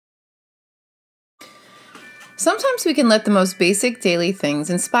Sometimes we can let the most basic daily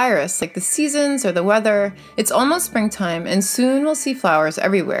things inspire us, like the seasons or the weather. It's almost springtime, and soon we'll see flowers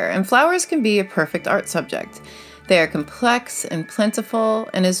everywhere, and flowers can be a perfect art subject. They are complex and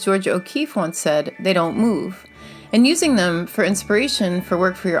plentiful, and as George O'Keeffe once said, they don't move. And using them for inspiration for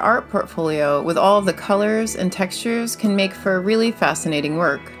work for your art portfolio with all of the colors and textures can make for really fascinating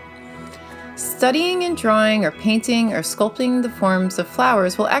work. Studying and drawing or painting or sculpting the forms of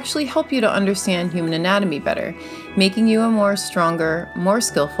flowers will actually help you to understand human anatomy better, making you a stronger, more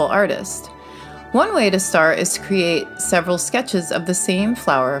skillful artist. One way to start is to create several sketches of the same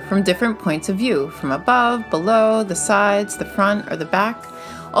flower from different points of view, from above, below, the sides, the front, or the back.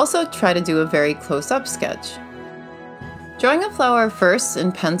 Also try to do a very close-up sketch. Drawing a flower first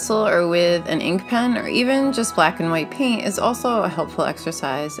in pencil or with an ink pen or even just black and white paint is also a helpful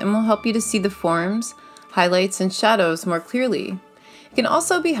exercise and will help you to see the forms, highlights, and shadows more clearly. It can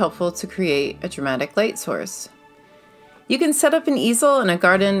also be helpful to create a dramatic light source. You can set up an easel in a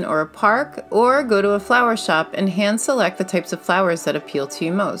garden or a park, or go to a flower shop and hand select the types of flowers that appeal to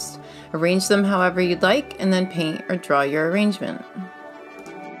you most. Arrange them however you'd like and then paint or draw your arrangement.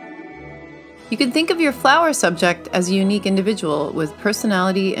 You can think of your flower subject as a unique individual with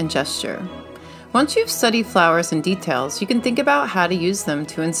personality and gesture. Once you've studied flowers in details, you can think about how to use them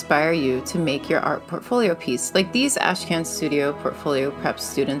to inspire you to make your art portfolio piece, like these Ashcan Studio portfolio prep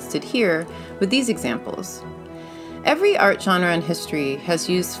students did here with these examples. Every art genre and history has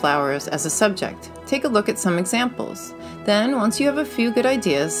used flowers as a subject. Take a look at some examples. Then, once you have a few good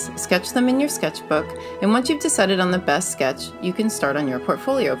ideas, sketch them in your sketchbook, and once you've decided on the best sketch, you can start on your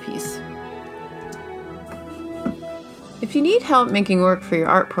portfolio piece. If you need help making work for your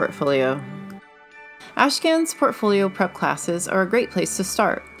art portfolio, Ashcan's portfolio prep classes are a great place to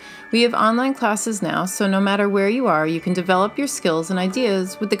start. We have online classes now, so no matter where you are, you can develop your skills and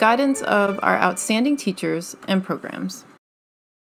ideas with the guidance of our outstanding teachers and programs.